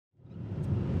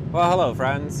Well, hello,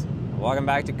 friends. Welcome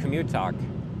back to Commute Talk.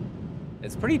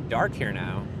 It's pretty dark here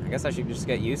now. I guess I should just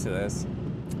get used to this.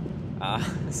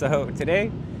 So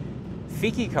today,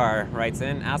 Fiki Car writes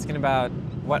in asking about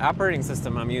what operating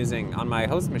system I'm using on my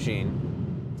host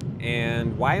machine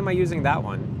and why am I using that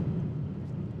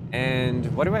one?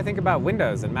 And what do I think about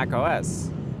Windows and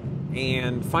macOS?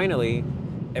 And finally,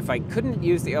 if I couldn't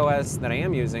use the OS that I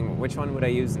am using, which one would I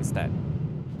use instead?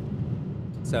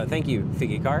 So thank you,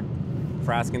 Fiki Car,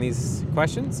 for asking these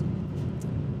questions.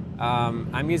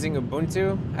 I'm using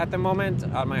Ubuntu at the moment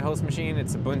on my host machine.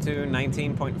 It's Ubuntu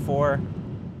 19.4,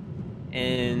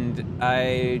 and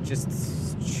I just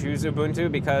choose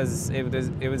Ubuntu because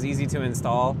it was easy to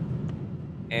install.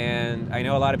 And I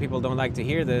know a lot of people don't like to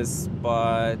hear this,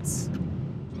 but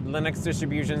Linux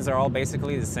distributions are all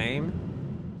basically the same.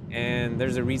 And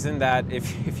there's a reason that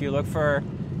if you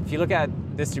look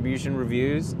at distribution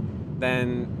reviews,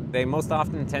 then they most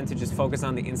often tend to just focus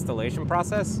on the installation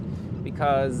process,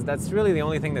 because that's really the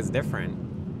only thing that's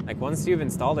different. Like once you've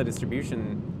installed a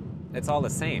distribution, it's all the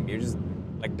same. You're just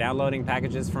like downloading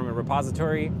packages from a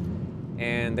repository,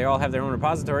 and they all have their own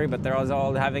repository, but they're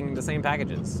all having the same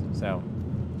packages. So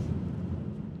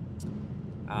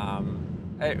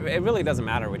it really doesn't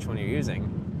matter which one you're using,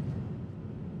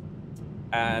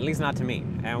 at least not to me.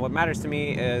 And what matters to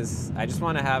me is I just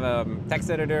want to have a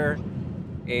text editor,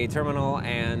 a terminal,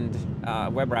 and a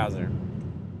web browser.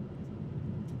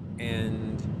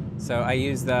 And so I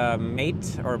use the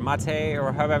Mate or Mate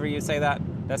or however you say that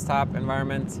desktop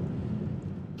environment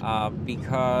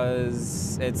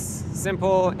because it's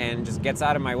simple and just gets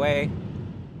out of my way.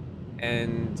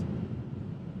 And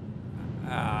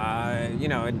you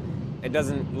know, it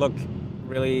doesn't look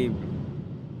really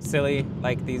silly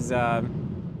like these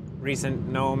recent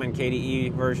GNOME and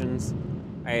KDE versions.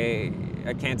 I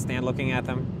can't stand looking at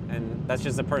them, and that's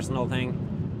just a personal thing.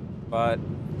 But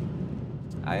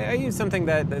I use something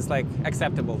that is like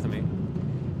acceptable to me.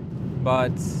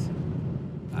 But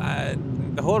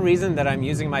the whole reason that I'm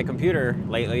using my computer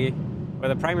lately, or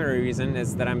the primary reason,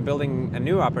 is that I'm building a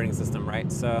new operating system,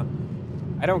 right? So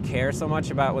I don't care so much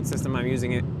about what system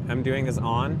I'm doing this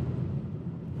on,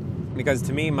 because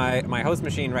to me, my host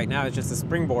machine right now is just a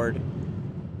springboard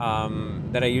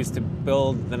that I use to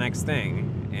build the next thing.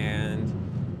 And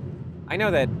I know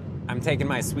that I'm taking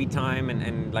my sweet time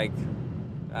and like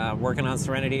working on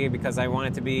Serenity, because I want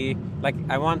it to be like,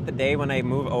 I want the day when I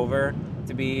move over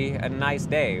to be a nice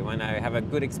day, when I have a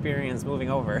good experience moving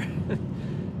over.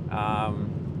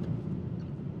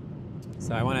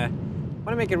 So I want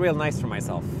to make it real nice for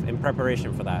myself in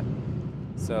preparation for that.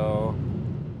 So,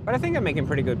 but I think I'm making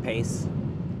pretty good pace.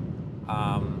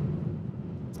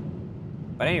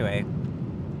 But anyway,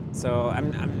 so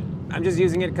I'm just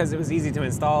using it because it was easy to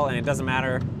install, and it doesn't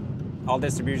matter. All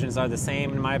distributions are the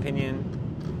same in my opinion.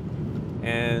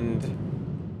 And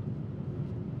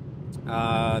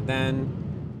then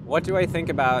what do I think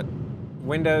about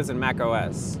Windows and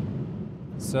macOS?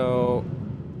 So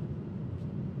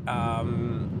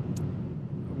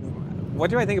what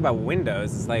do I think about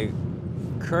Windows? It's like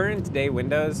current day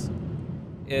Windows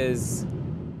is,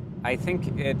 I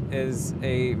think it is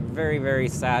a very, very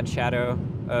sad shadow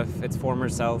of its former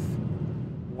self.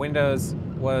 Windows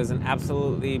was an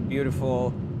absolutely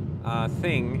beautiful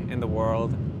thing in the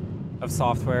world of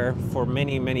software for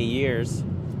many, many years.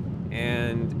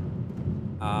 And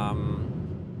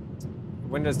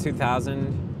Windows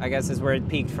 2000, I guess, is where it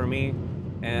peaked for me.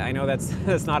 And I know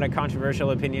that's not a controversial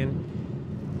opinion.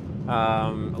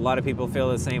 A lot of people feel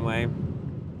the same way.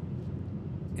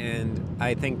 And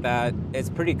I think that it's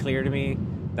pretty clear to me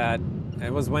that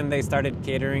it was when they started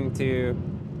catering to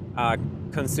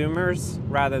consumers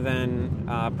rather than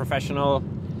professional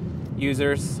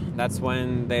users. That's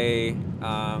when they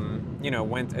you know,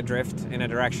 went adrift in a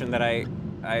direction that I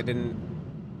didn't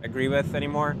agree with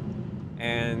anymore.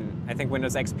 And I think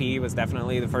Windows XP was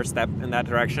definitely the first step in that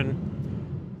direction,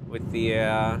 with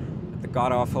the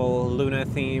god-awful Luna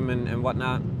theme and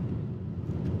whatnot.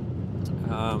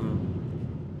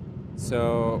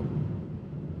 So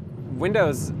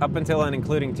Windows, up until and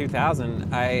including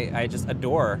 2000, I just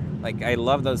adore. Like, I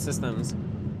love those systems,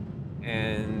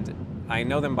 and I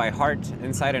know them by heart,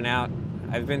 inside and out.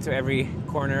 I've been to every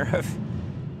corner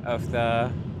of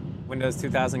the Windows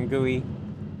 2000 GUI.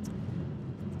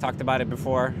 Talked about it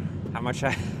before, how much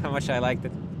I liked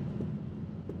it.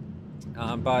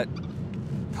 But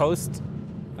post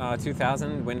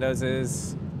 2000,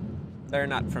 Windows they're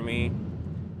not for me.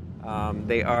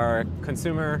 They are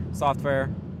consumer software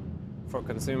for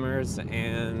consumers,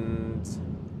 and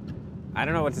I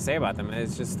don't know what to say about them.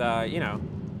 It's just, you know,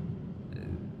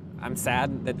 I'm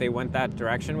sad that they went that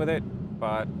direction with it,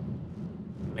 but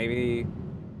maybe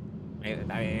I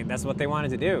mean, that's what they wanted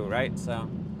to do, right? So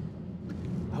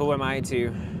who am I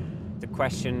to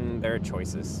question their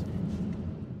choices?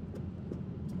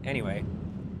 Anyway,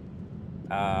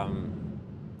 I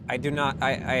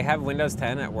have Windows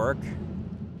 10 at work,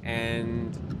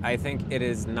 and I think it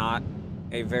is not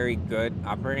a very good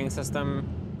operating system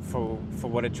for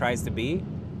what it tries to be.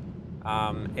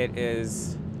 It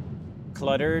is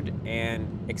cluttered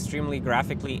and extremely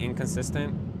graphically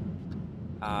inconsistent,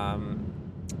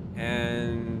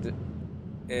 and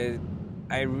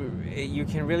you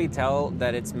can really tell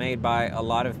that it's made by a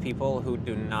lot of people who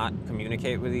do not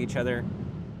communicate with each other,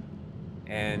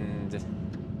 and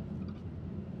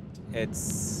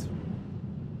it's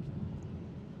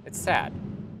sad.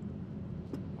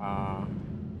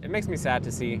 It makes me sad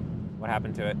to see what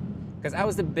happened to it, because I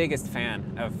was the biggest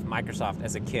fan of Microsoft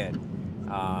as a kid,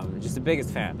 just the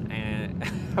biggest fan, and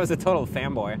I was a total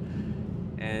fanboy.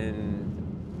 And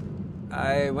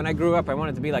when I grew up, I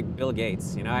wanted to be like Bill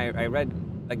Gates. You know, I read,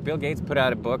 like, Bill Gates put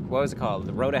out a book. What was it called?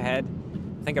 The Road Ahead.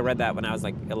 I think I read that when I was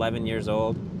like 11 years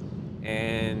old,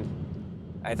 and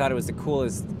I thought it was the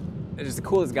coolest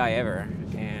guy ever,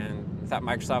 and I thought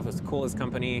Microsoft was the coolest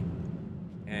company.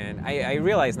 And I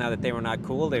realize now that they were not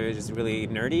cool. They were just really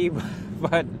nerdy,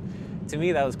 but to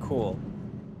me that was cool.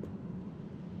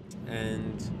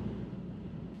 And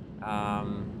I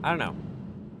don't know.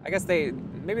 I guess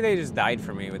maybe they just died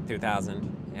for me with 2000,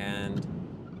 and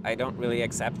I don't really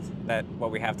accept that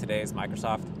what we have today is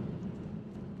Microsoft.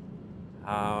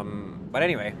 But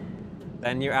anyway,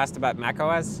 then you asked about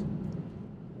macOS,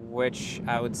 which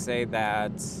I would say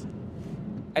that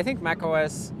I think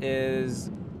macOS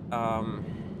is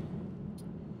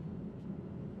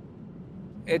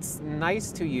it's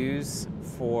nice to use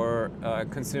for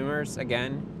consumers.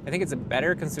 Again, I think it's a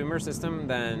better consumer system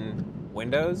than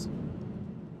Windows,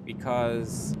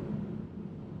 because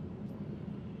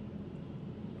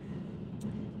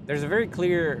there's a very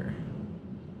clear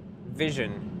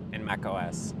vision in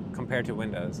macOS compared to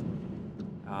Windows,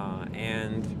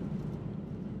 and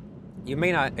you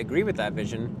may not agree with that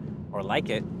vision or like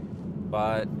it,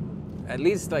 but at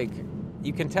least, like,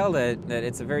 you can tell that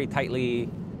it's a very tightly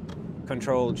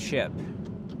controlled ship,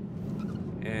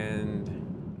 and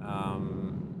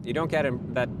you don't get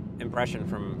that impression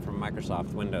from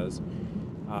Microsoft Windows.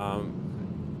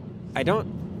 I don't,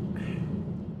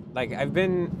 like, it's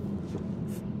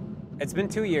been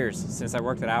 2 years since I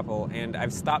worked at Apple, and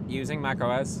I've stopped using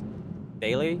macOS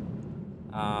daily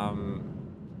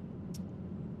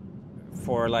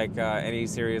for like any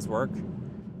serious work.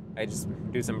 I just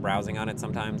do some browsing on it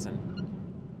sometimes, and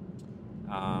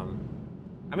I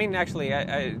mean, actually,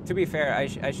 to be fair,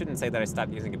 I shouldn't say that I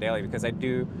stopped using it daily, because I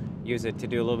do use it to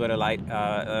do a little bit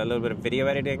of video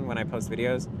editing when I post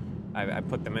videos. I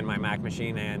put them in my Mac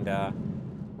machine and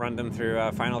run them through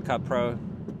Final Cut Pro.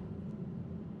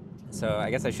 So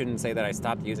I guess I shouldn't say that I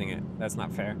stopped using it. That's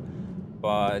not fair.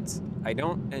 But I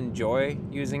don't enjoy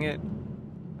using it.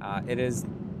 It is,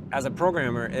 as a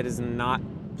programmer, it is not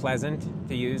pleasant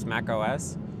to use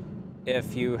macOS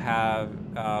if you have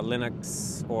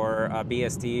Linux or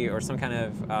BSD or some kind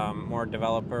of more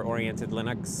developer-oriented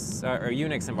Linux or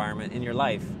Unix environment in your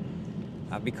life,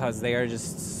 because they are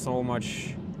just so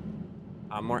much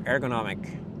more ergonomic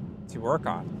to work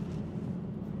on.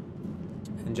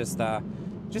 And just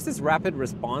this rapid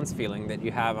response feeling that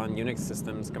you have on Unix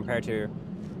systems compared to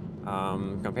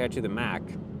the Mac.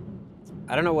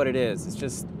 I don't know what it is. It's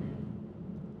just,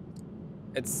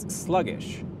 it's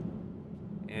sluggish,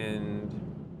 and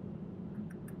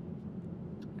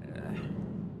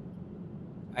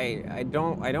I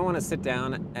don't want to sit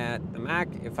down at the Mac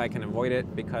if I can avoid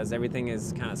it, because everything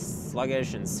is kind of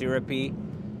sluggish and syrupy,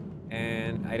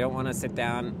 and I don't want to sit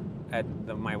down at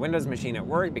my Windows machine at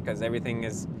work because everything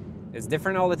is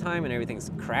different all the time, and everything's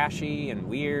crashy and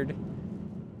weird.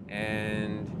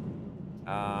 And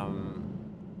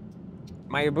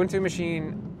my Ubuntu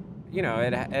machine, you know,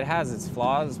 it has its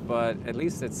flaws, but at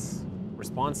least it's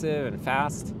responsive and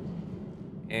fast,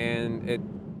 and it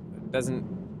doesn't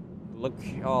look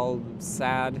all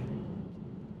sad.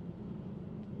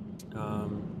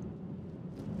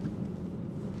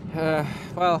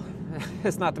 Well,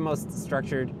 it's not the most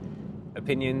structured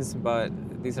opinions, but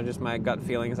these are just my gut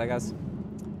feelings, I guess.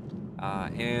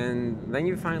 And then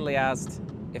you finally asked,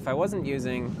 if I were not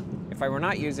using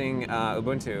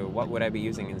Ubuntu, what would I be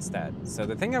using instead? So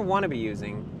the thing I want to be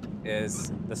using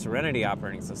is the Serenity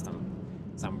operating system.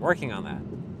 So I'm working on that.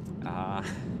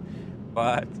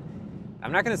 But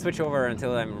I'm not going to switch over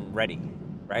until I'm ready,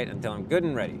 right? Until I'm good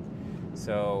and ready.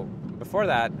 So before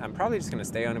that, I'm probably just going to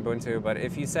stay on Ubuntu. But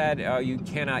if you said, oh, you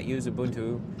cannot use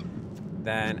Ubuntu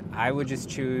then I would just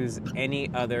choose any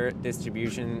other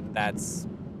distribution that's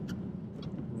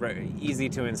easy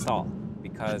to install,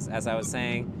 because as I was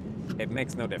saying, it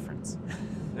makes no difference.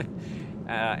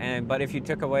 But if you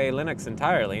took away Linux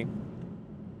entirely,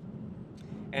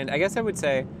 and I guess I would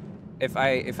say, if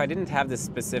I didn't have this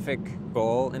specific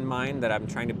goal in mind that I'm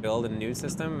trying to build a new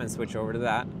system and switch over to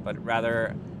that, but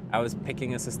rather I was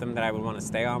picking a system that I would want to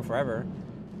stay on forever,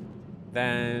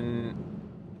 then,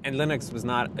 and Linux was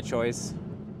not a choice,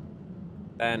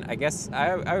 then I guess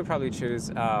I would probably choose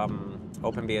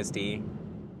OpenBSD,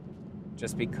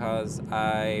 just because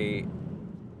I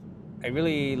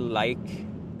really like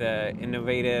the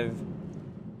innovative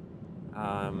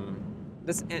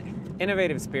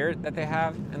innovative spirit that they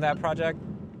have in that project,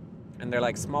 and they're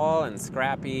like small and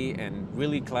scrappy and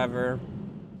really clever,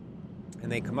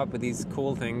 and they come up with these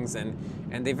cool things, and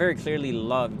they very clearly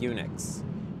love Unix,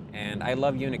 and I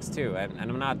love Unix too, and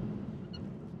I'm not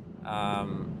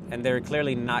and they're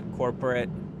clearly not corporate,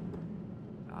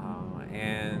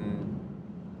 and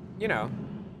you know,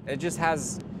 it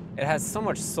has so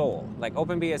much soul. Like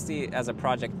OpenBSD as a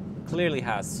project clearly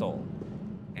has soul,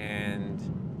 and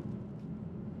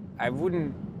I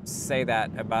wouldn't say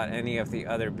that about any of the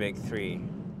other big three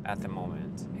at the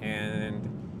moment. And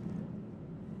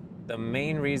the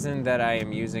main reason that I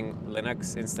am using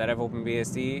Linux instead of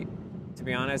OpenBSD, to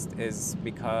be honest, is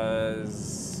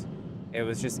because it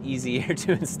was just easier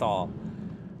to install.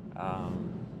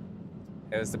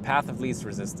 It was the path of least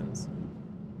resistance.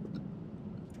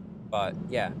 But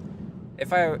yeah,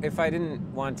 if I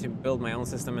didn't want to build my own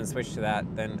system and switch to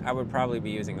that, then I would probably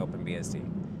be using OpenBSD.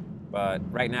 But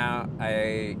right now,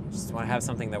 I just want to have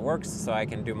something that works so I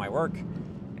can do my work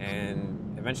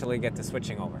and eventually get to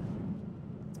switching over.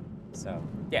 So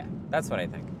yeah, that's what I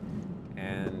think.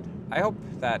 And I hope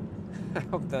that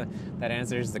that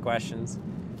answers the questions.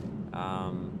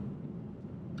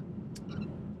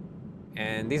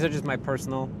 And these are just my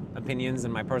personal opinions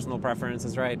and my personal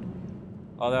preferences, right?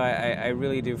 Although I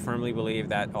really do firmly believe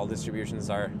that all distributions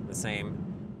are the same,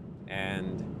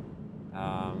 and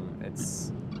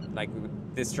it's like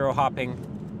distro hopping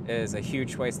is a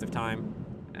huge waste of time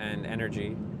and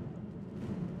energy.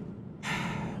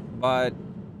 But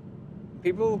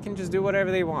people can just do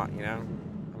whatever they want, you know?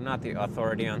 I'm not the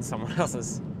authority on someone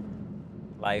else's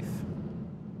life.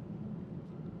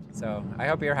 So I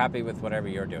hope you're happy with whatever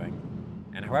you're doing.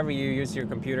 And however you use your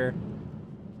computer,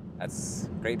 that's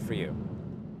great for you.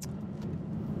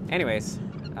 Anyways,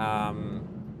 I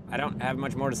don't have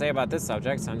much more to say about this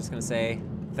subject, so I'm just going to say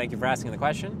thank you for asking the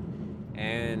question.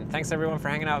 And thanks everyone for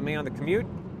hanging out with me on the commute.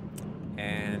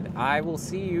 And I will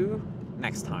see you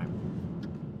next time.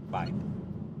 Bye.